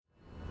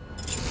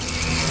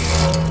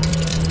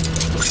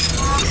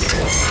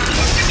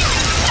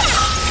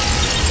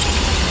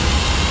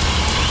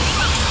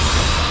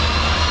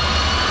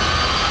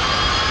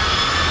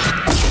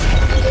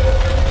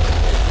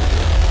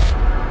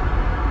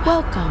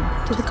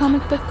Welcome to the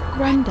Comic Book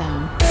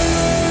Rundown.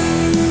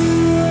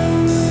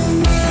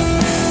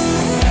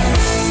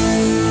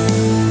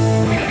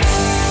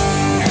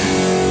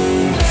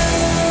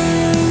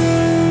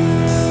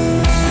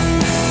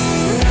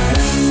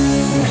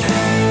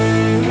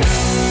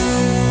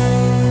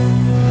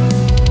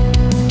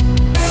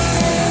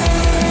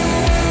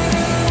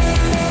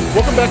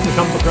 Welcome back to the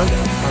Comic Book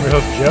Rundown. I'm your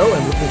host Joe,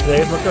 and with me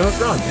today is my co-host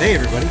Ron. Hey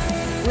everybody.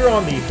 We're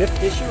on the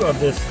 5th issue of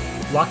this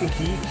Lock and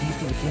Key, Keys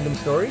to the Kingdom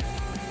story.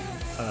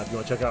 If you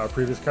want to check out our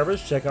previous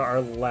coverage, check out our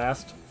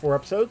last 4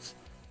 episodes,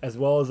 as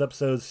well as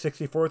episodes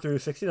 64 through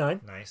 69.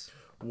 Nice.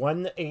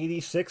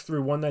 186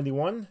 through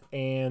 191,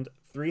 and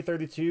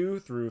 332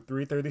 through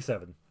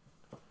 337.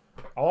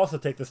 I'll also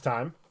take this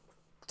time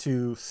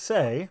to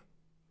say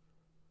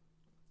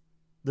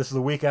this is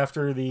the week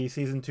after the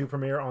Season 2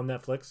 premiere on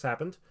Netflix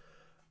happened.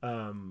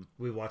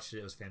 We watched it.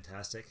 It was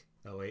fantastic.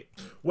 Oh, wait.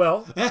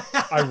 Well,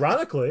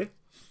 ironically,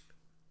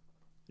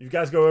 you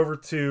guys go over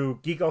to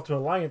Geek Ultimate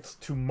Alliance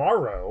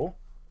tomorrow.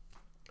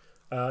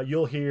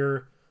 You'll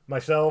hear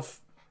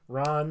myself,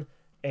 Ron,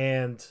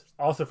 and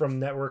also from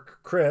Network,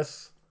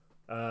 Chris.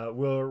 We're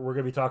going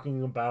to be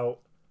talking about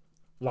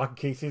Lock and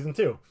Key Season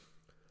 2.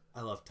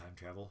 I love time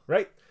travel.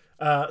 Right?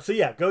 So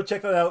yeah, go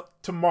check that out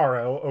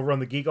tomorrow over on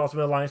the Geek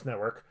Ultimate Alliance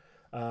Network.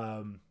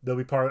 They'll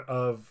be part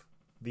of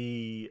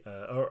the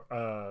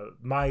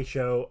my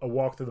show, A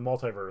Walk Through the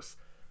Multiverse.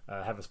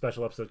 Have a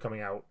special episode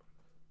coming out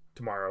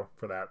tomorrow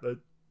for that.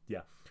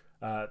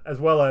 As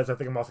well as I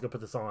think I'm also gonna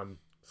put this on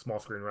small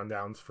screen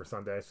rundowns for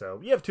Sunday. So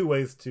you have 2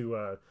 ways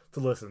to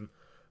listen,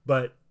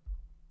 but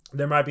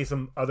there might be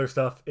some other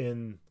stuff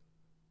in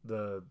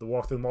the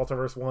Walk Through the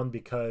Multiverse one,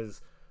 because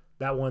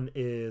that one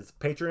is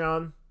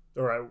Patreon,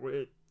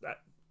 or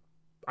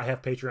I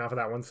have Patreon for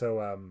that one,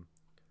 so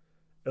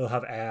it'll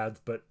have ads,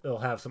 but it'll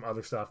have some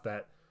other stuff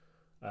that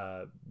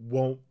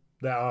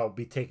that I'll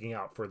be taking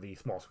out for the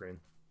small screen.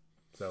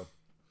 So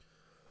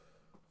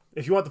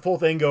if you want the full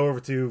thing, go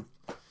over to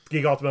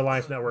Geek Ultimate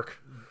Alliance Network.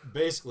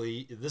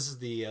 Basically, this is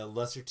the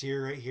lesser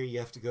tier right here. You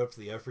have to go up to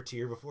the upper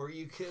tier before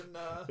you can...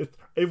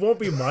 It won't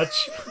be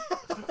much,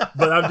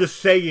 but I'm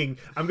just saying,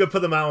 I'm going to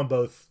put them out on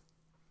both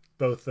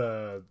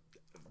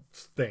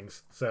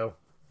things. So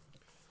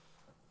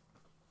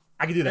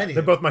I can do that. Anywho.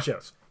 They're both my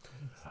shows.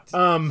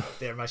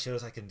 They're my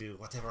shows. I can do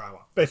whatever I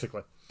want.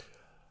 Basically.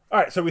 All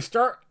right, so we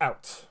start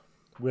out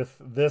with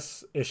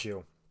this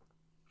issue.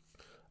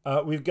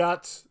 We've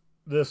got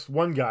this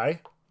one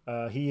guy.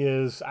 He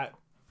is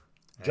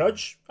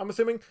judge, I'm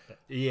assuming.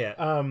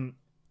 Yeah.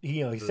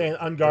 He's saying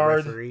on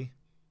guard. Referee.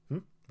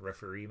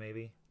 Referee,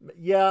 maybe.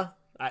 Yeah,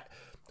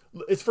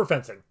 it's for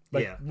fencing.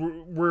 Like, Yeah.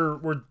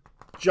 We're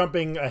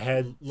jumping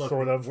ahead, Look,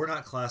 sort of. We're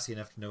not classy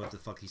enough to know what the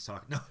fuck he's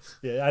talking. No.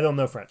 Yeah, I don't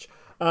know French.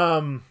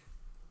 But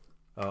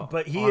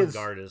he on is.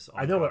 Guard is.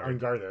 I know what on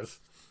guard is.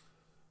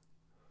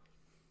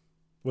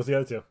 What's the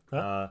other two?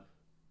 Huh?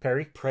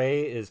 Perry?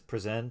 Pray is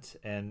present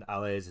and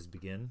Allaise is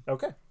begin.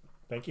 Okay.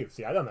 Thank you.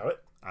 See, I don't know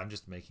it. I'm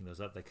just making those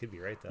up. They could be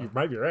right, though. You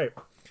might be right.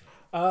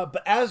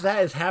 But as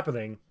that is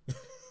happening,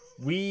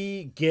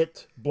 we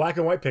get black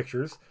and white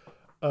pictures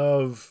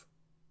of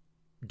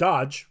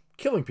Dodge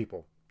killing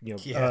people.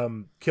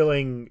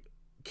 Killing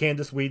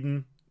Candace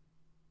Whedon,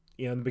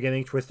 in the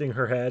beginning, twisting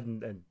her head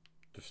and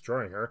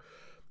destroying her.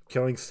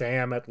 Killing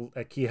Sam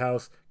at Key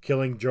House.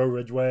 Killing Joe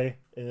Ridgway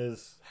in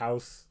his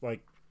house. Like,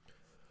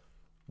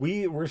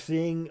 we're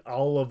seeing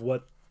all of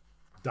what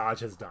Dodge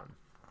has done.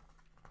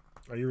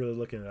 Are you really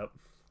looking it up?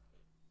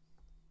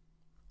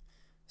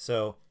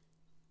 So,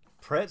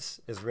 Pretz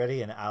is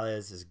ready and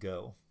Allaise is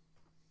go.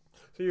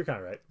 So you're kind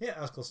of right. Yeah,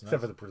 I was close enough.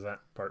 Except for the present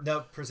part.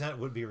 No, present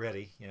would be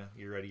ready. Yeah,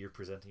 you're ready. You're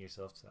presenting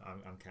yourself. So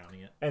I'm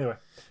counting it. Anyway.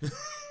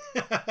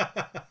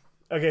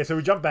 Okay, so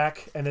we jump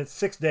back, and it's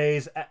 6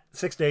 days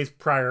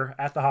prior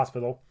at the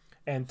hospital,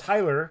 and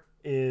Tyler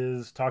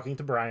is talking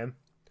to Brian.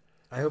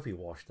 I hope he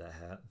washed that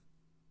hat.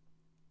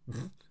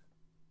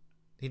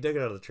 He dug it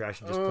out of the trash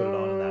and just put it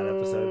on in that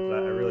episode,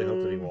 but I really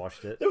hope that he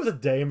washed it. There was a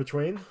day in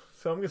between,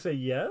 so I'm going to say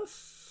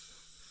yes.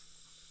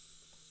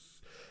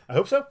 I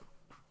hope so.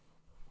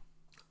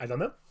 I don't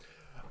know.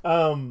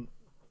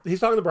 He's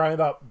talking to Brian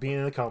about being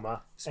in a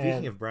coma.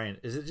 Speaking of Brian,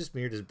 is it just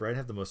me or does Brian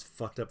have the most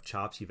fucked up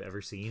chops you've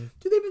ever seen?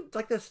 Dude, they've been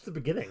like this since the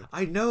beginning.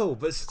 I know,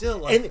 but still,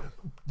 like... And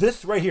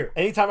this right here,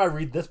 anytime I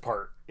read this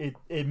part,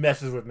 it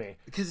messes with me.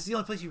 Because it's the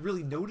only place you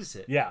really notice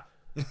it. Yeah.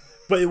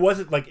 But it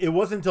wasn't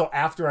until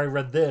after I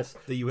read this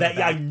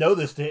that I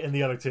noticed it in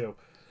the other two.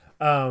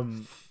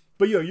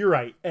 But you're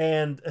right.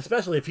 And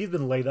especially if he's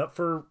been laid up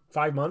for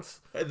 5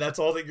 months. And that's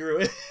all they grew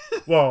in.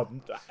 Well,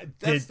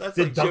 that's did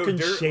like Duncan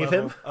Joe Dirt shave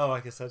level. him? Oh, I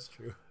guess that's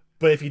true.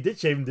 But if he did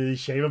shave him, did he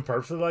shave him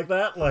purposely like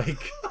that? Like,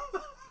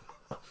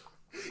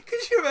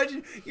 could you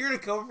imagine you're in a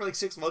coma for like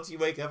 6 months, you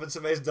wake up and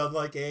somebody's done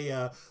like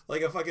a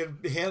fucking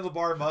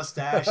handlebar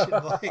mustache and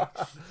like.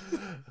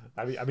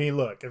 I mean,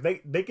 look, if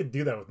they could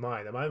do that with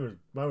mine, mine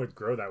would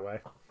grow that way.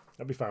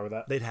 I'd be fine with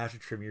that. They'd have to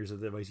trim yours,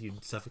 otherwise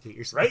you'd suffocate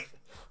yourself. Right?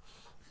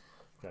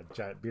 Got a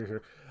giant beard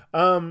here.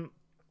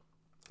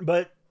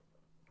 But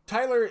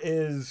Tyler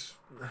is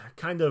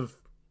kind of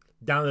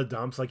down in the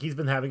dumps. Like he's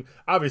been having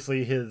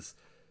obviously his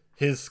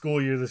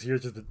school year this year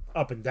has just been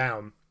up and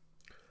down.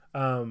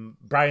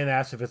 Brian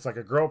asks if it's like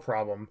a girl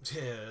problem.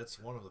 Yeah, that's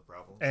one of the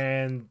problems.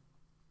 And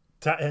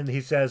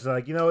he says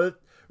like,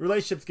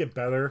 relationships get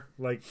better.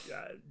 Like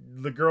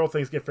the girl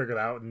things get figured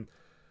out,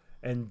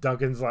 and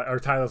Duncan's like, or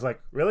Tyler's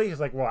like, really? He's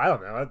like, well, I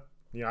don't know.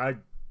 I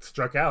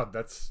struck out.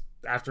 That's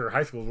after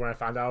high school is when I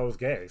found out I was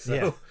gay. So,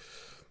 Yeah.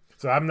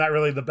 so I'm not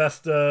really the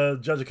best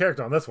judge of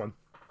character on this one.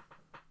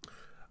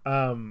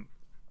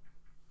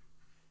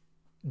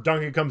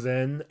 Duncan comes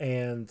in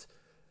and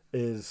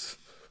is,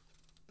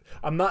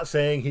 I'm not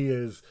saying he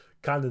is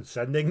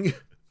condescending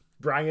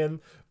Brian,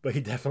 but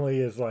he definitely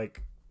is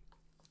like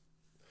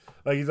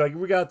he's like,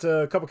 we got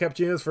a couple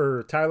cappuccinos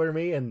for Tyler and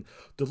me, and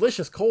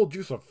delicious cold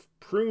juice of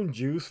prune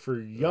juice for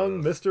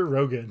young Mr.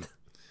 Rogan.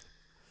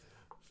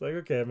 It's like,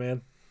 okay,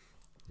 man.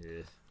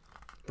 Yeah.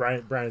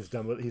 Brian's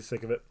done with it. He's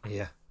sick of it.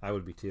 Yeah, I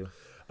would be too.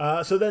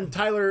 So then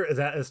Tyler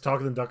is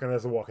talking to Duncan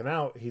as they're walking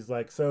out. He's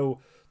like, so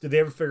did they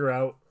ever figure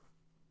out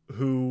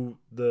who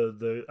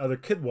the other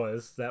kid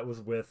was that was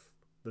with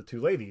the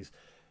two ladies?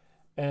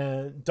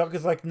 And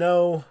Duncan's like,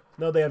 no,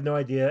 they have no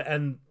idea.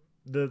 And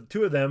the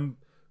two of them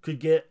could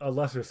get a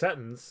lesser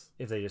sentence.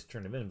 If they just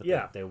turn him in, but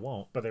Yeah. they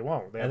won't. But they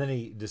won't. And then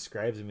he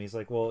describes him. He's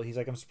like,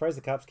 I'm surprised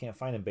the cops can't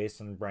find him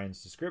based on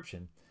Brian's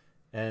description.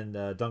 And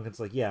Duncan's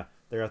like, yeah,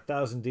 there are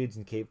 1,000 dudes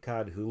in Cape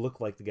Cod who look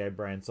like the guy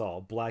Brian saw.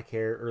 Black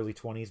hair, early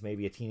 20s,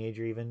 maybe a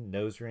teenager even,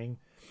 nose ring.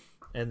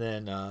 And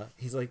then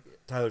he's like,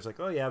 Tyler's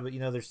like, oh yeah, but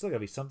there's still got to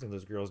be something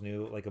those girls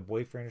knew, like a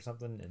boyfriend or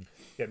something. And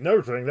yeah,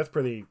 nose ring. That's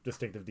pretty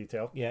distinctive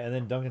detail. yeah, and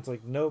then Duncan's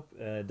like, nope,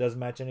 it doesn't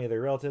match any of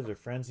their relatives or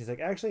friends. He's like,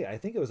 actually, I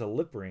think it was a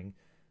lip ring.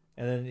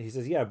 And then he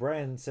says, yeah,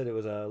 Brian said it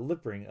was a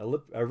lip ring,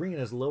 a ring in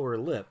his lower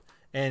lip.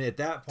 And at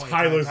that point,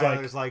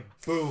 Tyler's like,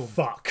 boom.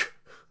 Fuck.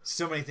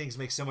 So many things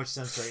make so much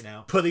sense right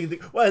now.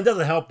 Well, it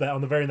doesn't help that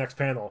on the very next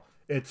panel,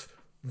 it's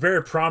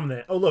very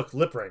prominent. Oh, look,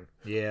 lip ring.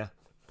 Yeah.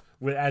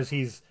 As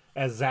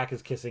Zach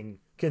is kissing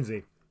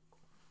Kinsey.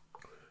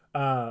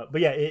 But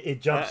yeah,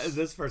 it jumps.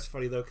 This part's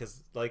funny though,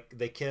 because like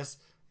they kiss,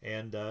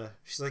 and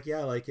she's like, "Yeah,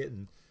 I like it,"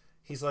 and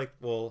he's like,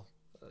 "Well,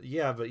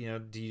 yeah, but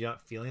do you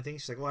not feel anything?"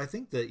 She's like, "Well, I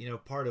think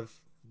that part of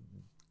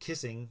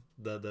kissing,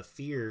 the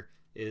fear,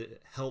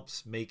 it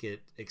helps make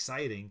it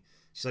exciting."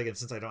 She's like, "And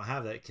since I don't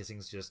have that,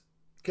 kissing's just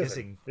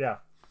kissing." Yeah.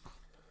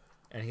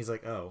 And he's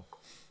like, "Oh."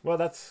 Well,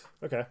 that's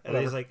okay. And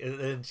then he's like, and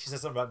then she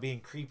says something about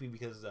being creepy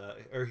because,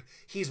 or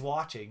he's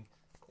watching,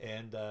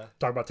 and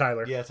talk about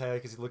Tyler. yeah, Tyler,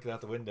 because he's looking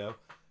out the window.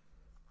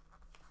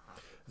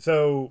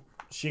 So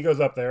she goes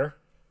up there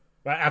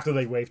after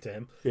they wave to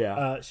him.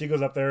 Yeah. She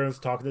goes up there and is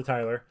talking to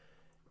Tyler,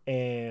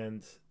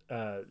 and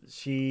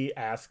she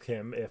asks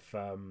him if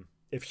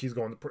he's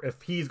going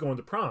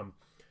to prom,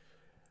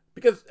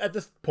 because at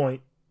this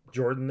point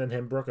Jordan and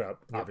him broke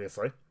up,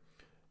 obviously,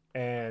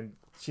 and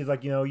she's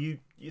like, you're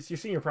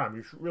senior prom,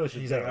 you really should.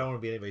 He's go. like, I don't want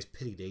to be anybody's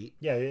pity date.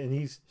 Yeah,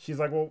 and she's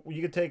like, well,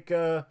 you could take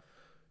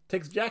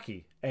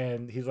Jackie,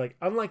 and he's like,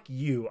 unlike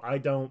you, I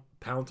don't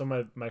pounce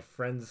on my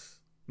friends.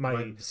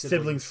 My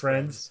siblings'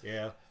 friends.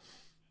 Yeah.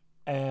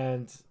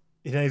 And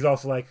then he's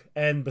also like,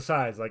 and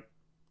besides, like,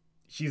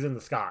 she's in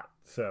the Scott,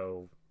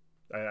 so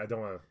I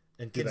don't want to.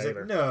 And do Kid's that like,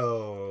 either.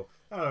 no,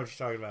 I don't know what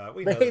you're talking about.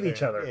 They hate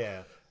each other.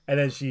 Yeah. And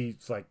then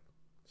she's like,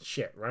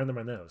 shit, right under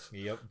my nose.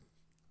 Yep.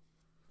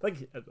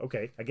 Like,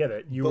 okay, I get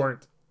it. You But-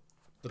 weren't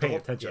But paying the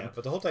whole, attention. Yeah,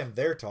 but the whole time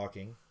they're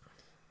talking,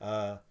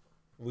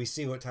 we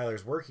see what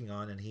Tyler's working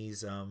on, and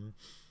he's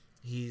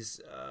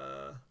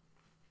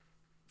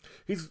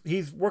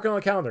He's working on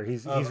a calendar.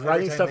 He's every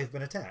writing time stuff. they've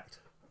been attacked.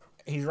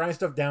 He's writing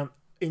stuff down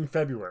in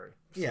February,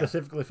 Yeah.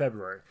 specifically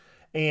February.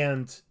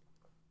 And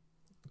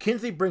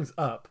Kinsey brings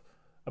up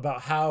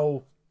about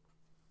how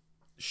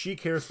she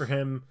cares for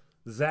him,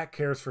 Zach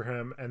cares for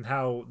him, and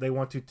how they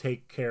want to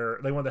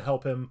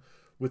help him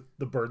with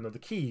the burden of the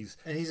keys.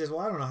 And he says,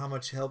 well, I don't know how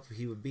much help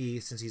he would be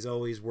since he's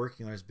always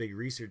working on his big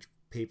research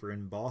paper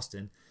in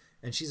Boston.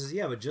 And she says,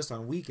 yeah, but just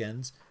on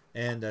weekends.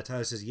 And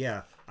Tyler says,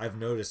 yeah, I've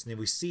noticed. And then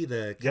we see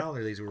the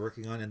calendar these were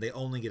working on, and they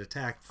only get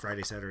attacked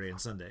Friday, Saturday,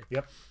 and Sunday.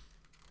 Yep.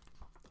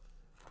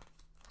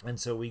 And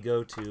so we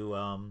go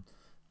to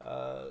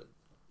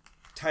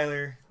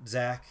Tyler,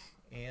 Zach,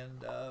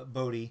 and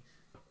Bodie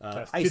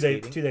ice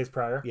skating. 2 days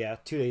prior. Yeah,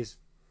 2 days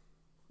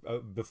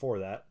before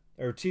that.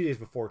 Or 2 days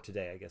before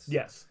today, I guess.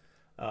 Yes.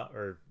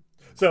 Or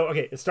So,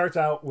 okay, it starts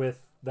out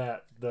with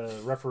the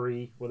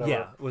referee, whatever.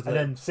 Yeah, and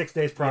then 6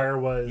 days prior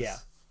was yeah.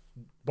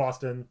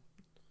 Boston.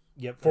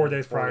 Yep. 4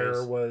 days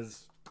prior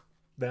was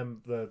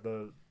them,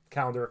 the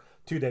calendar.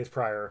 2 days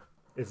prior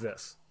is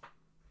this.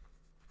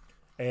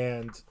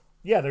 And,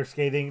 yeah, they're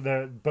skating.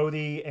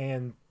 Bodie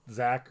and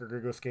Zach are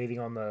going to go skating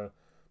on the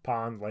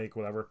pond, lake,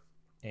 whatever.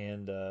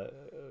 And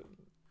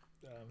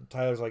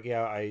Tyler's like,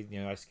 yeah, I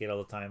skate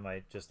all the time.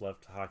 I just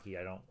left hockey.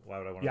 Why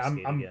would I want to skate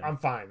again? I'm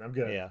fine. I'm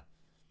good. Yeah.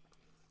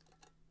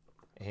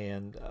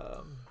 And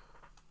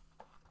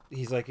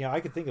he's like, I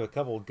could think of a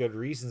couple of good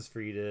reasons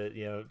for you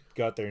to,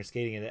 go out there and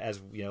skating, and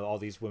as all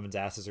these women's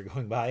asses are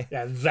going by.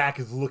 Yeah, and Zach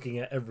is looking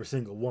at every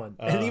single one.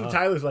 And even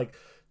Tyler's like,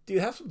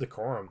 dude, have some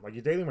decorum. Like,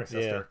 you're dating my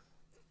sister.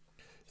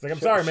 It's like, I'm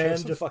sorry, man.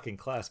 Some Just fucking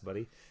class,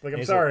 buddy. like, And I'm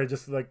he's sorry.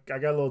 Just like, I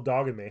got a little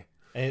dog in me.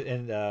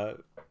 And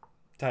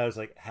Tyler's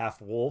like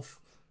half wolf.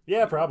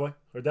 Yeah, probably.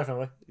 Or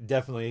definitely.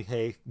 Definitely.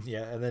 Hey,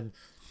 yeah. And then,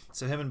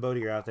 so him and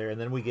Bodhi are out there, and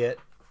then we get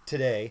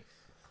today,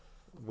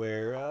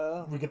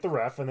 where We get the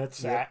ref, and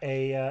it's Yep.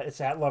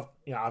 it's at Love.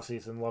 You know, obviously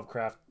it's in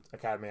Lovecraft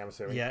Academy. I'm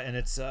assuming. yeah, and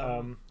it's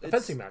a it's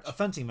fencing match. A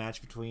fencing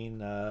match between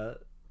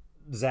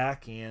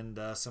Zach and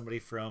somebody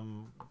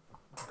from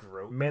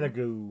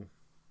Managu.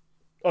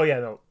 Oh yeah,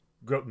 no,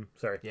 Groton.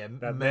 Sorry. Yeah,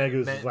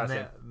 Managu's his last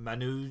name.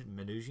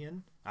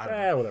 Manusian. I don't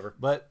know. Whatever.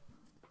 But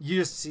you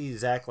just see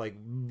Zach like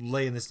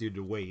laying this dude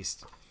to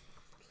waste.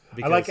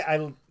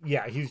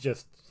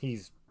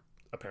 He's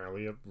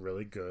apparently a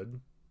really good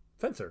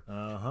fencer.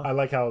 Uh-huh. I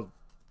like how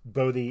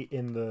Bodhi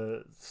in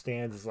the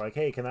stands is like,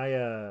 hey, can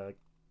I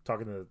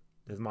talking to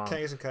his mom? Can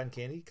I get some cotton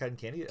candy? Cotton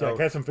candy? Yeah, can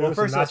I have some food, Well,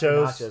 first some that's for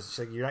nachos? She's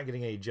like, you're not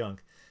getting any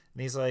junk.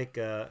 And he's like,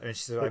 and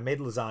she said, I made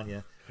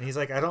lasagna. And he's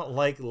like, I don't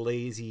like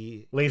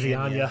lazy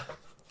Anya.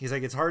 He's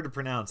like, it's hard to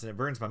pronounce and it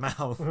burns my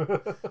mouth.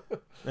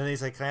 Then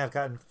he's like, can I have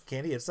cotton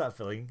candy? It's not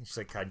filling. She's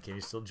like, cotton candy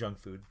is still junk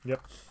food.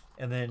 Yep.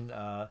 And then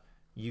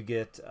you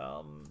get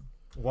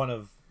one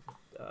of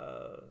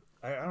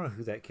I don't know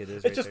who that kid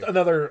is. It's just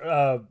another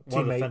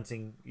one of the teammate.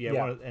 fencing. Yeah.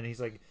 Yeah. And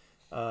he's like,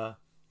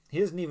 he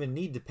doesn't even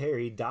need to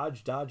parry.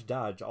 Dodge, dodge,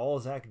 dodge. All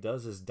Zach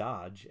does is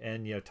dodge.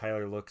 And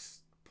Tyler looks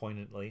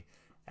poignantly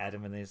at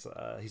him, and he's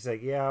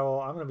like, yeah, well,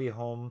 I'm gonna be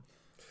home,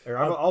 or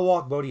I'll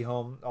walk Bodhi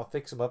home. I'll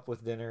fix him up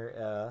with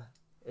dinner.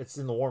 It's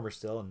in the warmer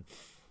still,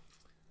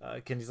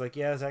 and Kenji's like,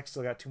 yeah, Zach's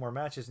still got 2 more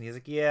matches, and he's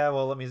like, yeah,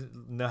 well, let me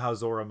know how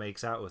Zoro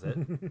makes out with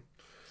it.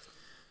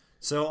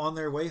 So on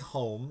their way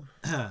home,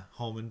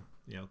 home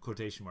in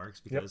quotation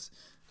marks, because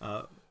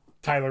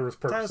Tyler was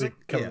purposely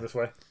like, coming yeah. this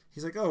way.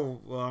 he's like,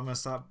 oh, well, I'm gonna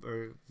stop,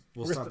 or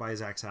we'll stop by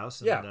Zach's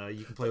house, and Yeah.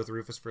 you can play with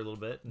Rufus for a little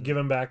bit, and, Give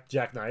him back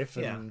Jackknife,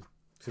 and Yeah.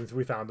 since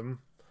we found him,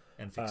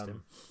 and fixed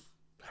him.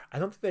 I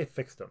don't think they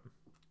fixed him.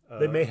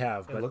 They may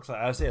have, It but looks like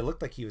I would say it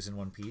looked like he was in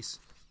one piece.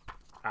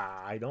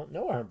 I don't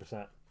know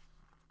 100%.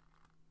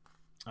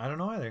 I don't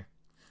know either.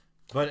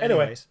 But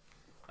Anyway. anyways,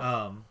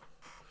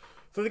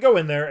 So they go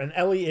in there, and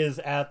Ellie is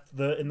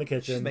in the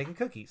kitchen she's making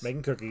cookies.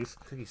 making cookies.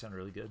 Cookies sound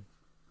really good.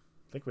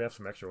 I think we have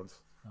some extra ones.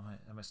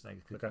 I might snag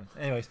a cookie. Okay.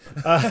 Anyways,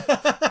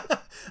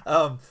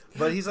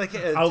 but he's like,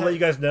 I'll let you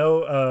guys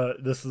know.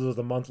 This was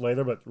a month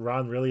later, but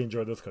Ron really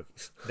enjoyed those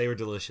cookies. they were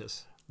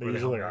delicious. They Were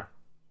usually homemade? are.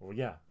 Well,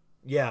 yeah.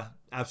 Yeah,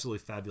 absolutely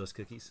fabulous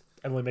cookies.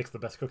 Emily makes the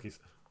best cookies.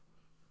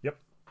 Yep.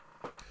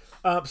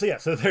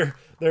 So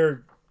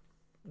they're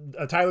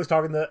Tyler's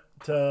talking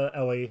to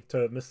Ellie,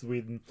 to Mrs.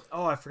 Whedon.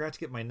 Oh, I forgot to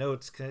get my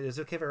notes. Is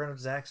it okay if I run up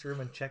to Zach's room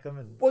and check them?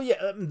 And Well,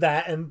 yeah,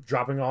 that and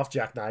dropping off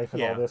Jackknife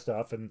and Yeah. all this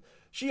stuff, and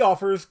she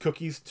offers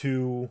cookies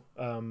to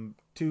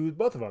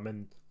both of them,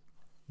 and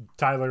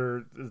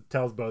Tyler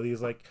tells Bodhi,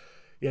 he's like,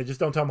 "Yeah, just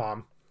don't tell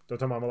mom. Don't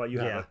tell mom. I'll let you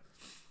have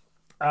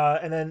Yeah. it."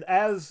 And then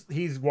as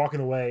he's walking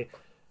away,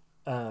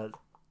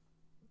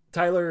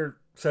 Tyler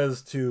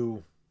says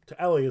to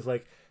Ellie, is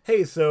like,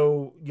 "Hey,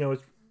 so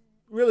it's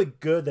really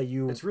good that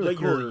you. it's really that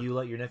cool you're- that you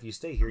let your nephew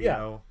stay here.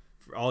 Yeah.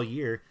 For all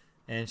year."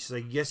 And she's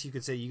like, "Yes, you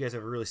could say you guys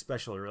have a really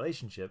special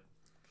relationship."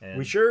 And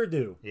We sure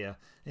do." Yeah.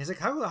 And he's like,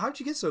 how'd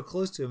you get so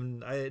close to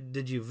him?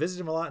 Did you visit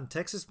him a lot in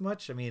Texas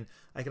much? I mean,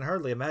 I can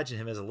hardly imagine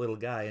him as a little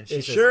guy. And she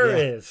It says, sure yeah.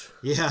 is.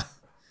 Yeah.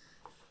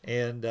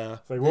 And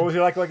It's like, what was he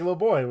like a little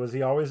boy? Was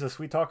he always a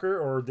sweet talker,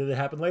 or did it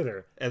happen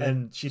later? And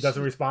And, then she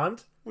doesn't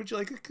respond. would you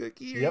like a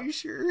cookie? Are Yep. you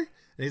sure? And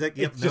he's like,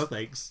 yep, It's no just-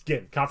 thanks.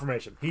 Again,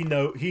 confirmation. He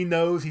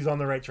knows he's on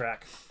the right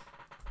track.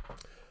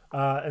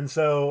 And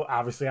so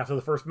obviously after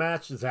the first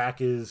match, Zach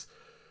is,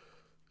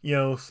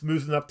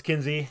 smoozing up to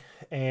Kinsey,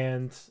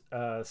 and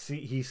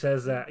he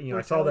says that I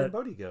Where'd saw Tyler that and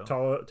Bodhi go?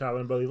 Tyler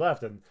and Bodhi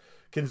left, and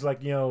Kinsey's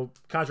like,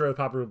 contrary to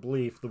popular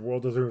belief, the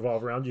world doesn't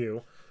revolve around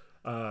you.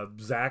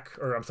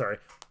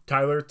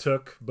 Tyler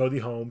took Bodhi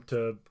home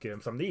to get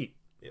him something to eat.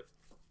 Yep.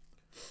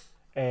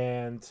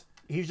 And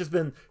he's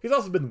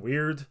also been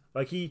weird.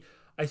 Like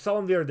I saw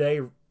him the other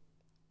day.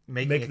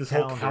 Make a this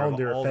whole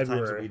calendar of all of the times that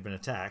February. we'd been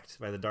attacked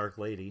by the Dark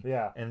Lady.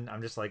 Yeah. And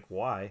I'm just like,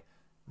 why?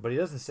 But he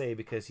doesn't say,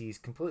 because he's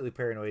completely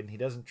paranoid and he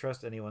doesn't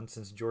trust anyone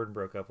since Jordan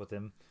broke up with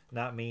him.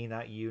 Not me,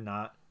 not you,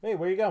 not. Hey,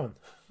 where you going?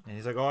 And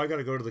he's like, oh, I got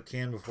to go to the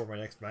can before my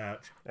next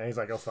match. And he's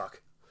like, oh,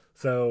 fuck.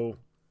 So,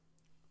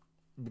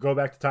 go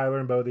back to Tyler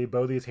and Bodhi.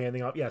 Bodhi's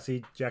handing off. Yeah,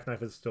 see,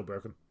 Jackknife is still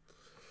broken.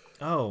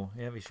 Oh,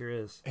 yeah, he sure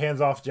is.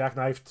 Hands off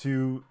Jackknife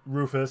to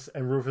Rufus,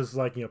 and Rufus is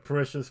like,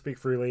 permission to speak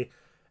freely.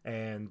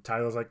 And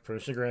Tyler's like,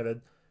 permission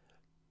granted.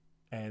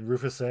 And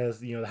Rufus says,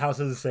 the house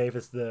isn't safe.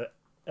 It's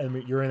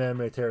you're in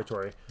enemy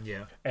territory.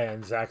 Yeah.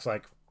 And Zach's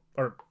like,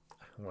 or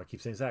I don't want to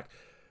keep saying Zach.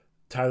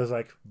 Tyler's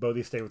like,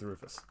 Bodhi, stay with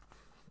Rufus.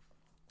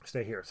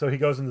 Stay here. So he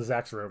goes into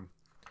Zach's room,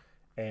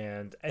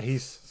 and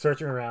he's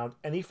searching around,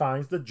 and he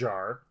finds the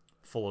jar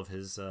Full of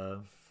his.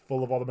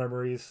 full of all the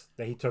memories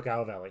that he took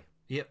out of Ellie.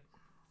 Yep.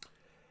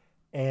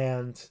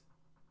 And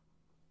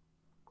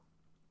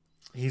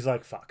he's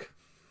like, fuck.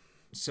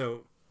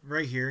 So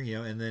right here,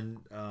 and then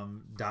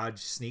Dodge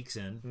sneaks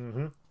in,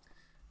 Mm-hmm.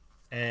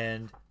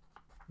 and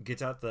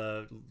gets out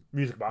the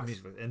Music box.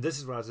 music box. And this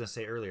is what I was going to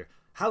say earlier.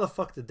 How the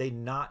fuck did they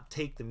not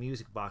take the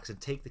music box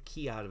and take the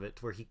key out of it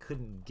to where he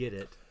couldn't get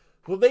it?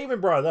 Well, they even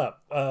brought it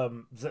up.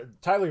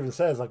 Tyler even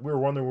says, like, we were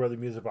wondering where the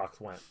music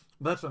box went.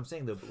 But that's what I'm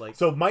saying, though. But like,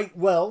 So,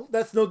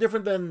 that's no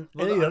different than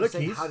any of the I'm other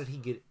saying, keys. how did he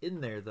get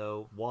in there,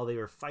 though, while they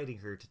were fighting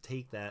her to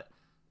take that?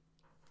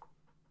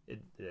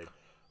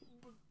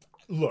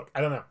 Look,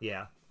 I don't know.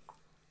 Yeah.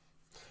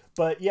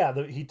 But, yeah,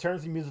 he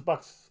turns the music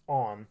box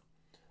on,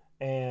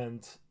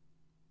 and...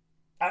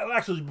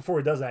 Actually, before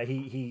he does that,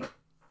 he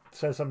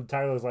says something to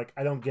Tyler's like,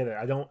 I don't get it.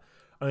 I don't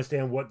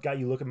understand what got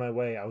you looking my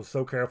way. I was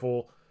so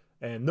careful.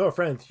 And no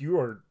offense,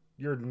 you're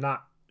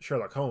not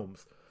Sherlock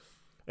Holmes.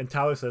 And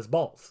Tyler says,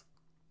 balls.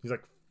 He's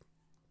like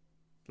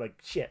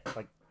shit.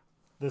 Like,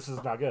 this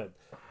is not good.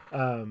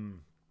 And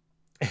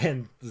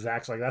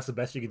Zach's like, that's the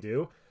best you can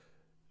do?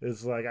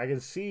 It's like, I can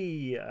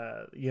see,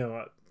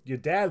 your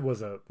dad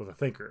was a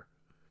thinker.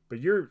 But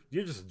you're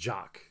just a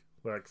jock.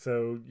 Like,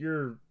 so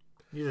you're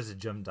just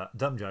a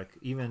dumb jock.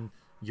 Even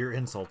your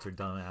insults are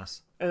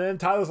dumbass. And then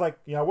Tyler's like,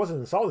 I wasn't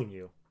insulting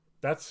you.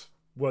 That's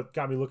what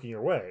got me looking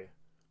your way.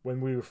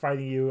 When we were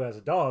fighting you as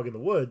a dog in the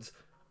woods,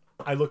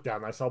 I looked down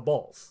and I saw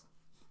balls.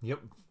 Yep.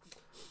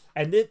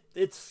 And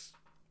it's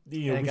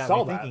And we it got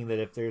saw me that. thinking that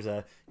if there's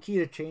a key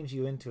to change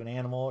you into an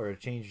animal or to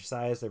change your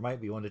size, there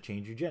might be one to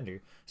change your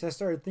gender. So I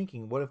started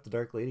thinking, what if the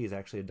dark lady is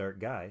actually a dark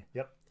guy?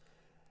 Yep.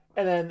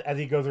 And then as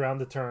he goes around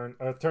to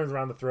turns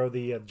around to throw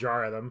the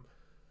jar at him,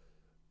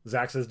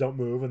 Zach says, don't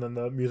move. And then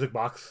the music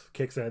box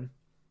kicks in.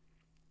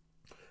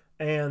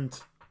 And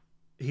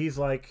he's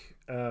like,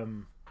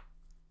 you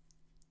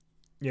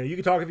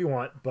can talk if you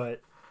want,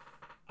 but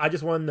I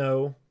just want to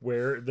know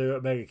where the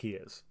Omega key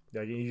is.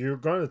 You're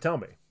going to tell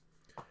me.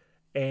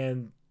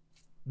 And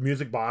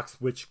music box,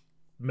 which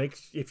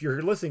makes, if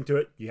you're listening to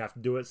it, you have to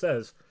do what it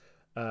says.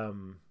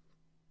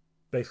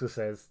 Basically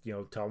says,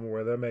 tell him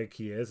where the Omega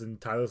key is. And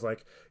Tyler's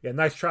like, yeah,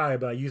 nice try,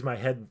 but I used my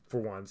head for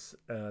once.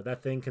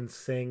 That thing can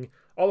sing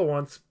all at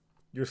once.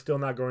 You're still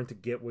not going to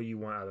get what you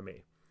want out of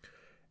me.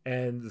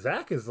 And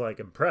Zach is like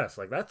impressed.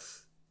 Like,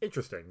 that's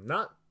interesting.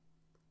 No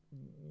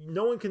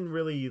one can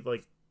really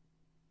like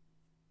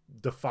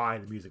defy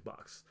the music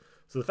box.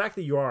 So the fact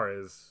that you are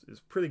is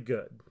pretty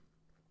good.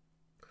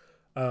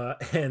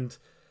 Tyler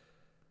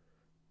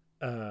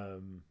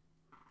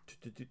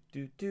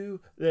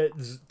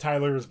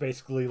is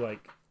basically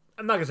like,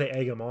 I'm not gonna say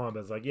egg him on,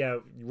 but it's like, yeah,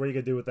 what are you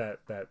gonna do with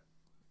that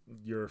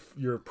your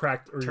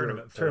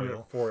Tournament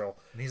foil?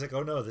 And he's like,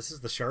 oh no, this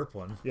is the sharp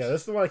one. Yeah, this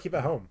is the one I keep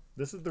at home.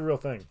 This is the real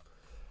thing.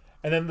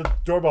 And then the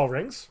doorbell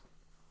rings,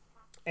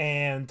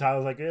 and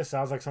Tyler's like, it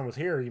sounds like someone's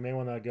here. You may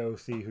want to go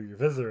see who your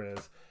visitor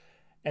is.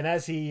 And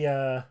as he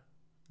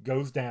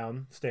goes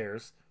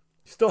downstairs,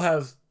 he still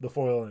has the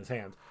foil in his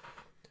hand.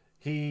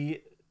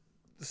 He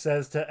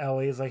says to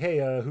Ellie, he's like, hey,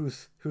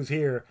 who's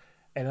here?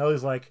 And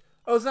Ellie's like,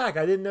 oh, Zach,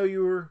 I didn't know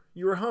you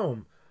were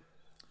home.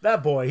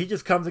 That boy, he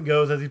just comes and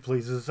goes as he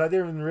pleases. I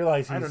didn't even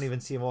realize I don't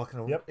even see him walking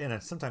in.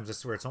 And sometimes I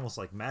swear it's almost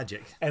like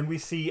magic. And we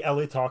see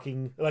Ellie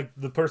talking, like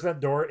the person at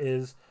the door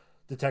is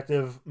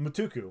Detective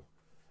Mutuku.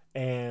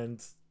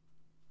 And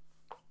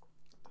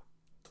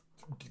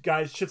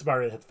guys, shit's about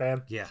ready to hit the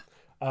fan. Yeah.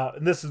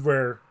 And this is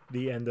where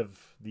the end of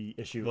the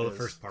issue Well, is. the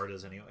first part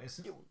is anyways.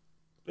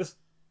 It's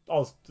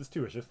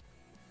 2 issues.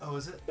 Oh,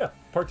 is it? Yeah,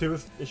 part 2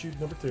 is issue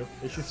number 2,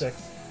 issue 6.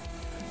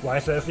 That's why I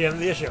said it's the end of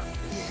the issue.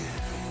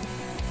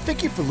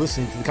 Thank you for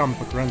listening to the Comic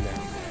Book Rundown.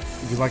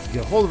 If you'd like to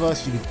get a hold of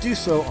us, you can do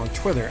so on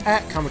Twitter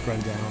at Comic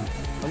Rundown,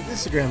 on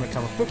Instagram at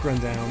Comic Book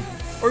Rundown,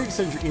 or you can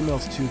send your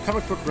emails to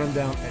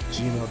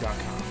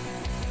comicbookrundown@gmail.com.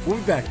 We'll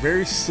be back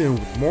very soon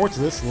with more to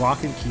this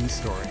Lock and Key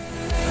story.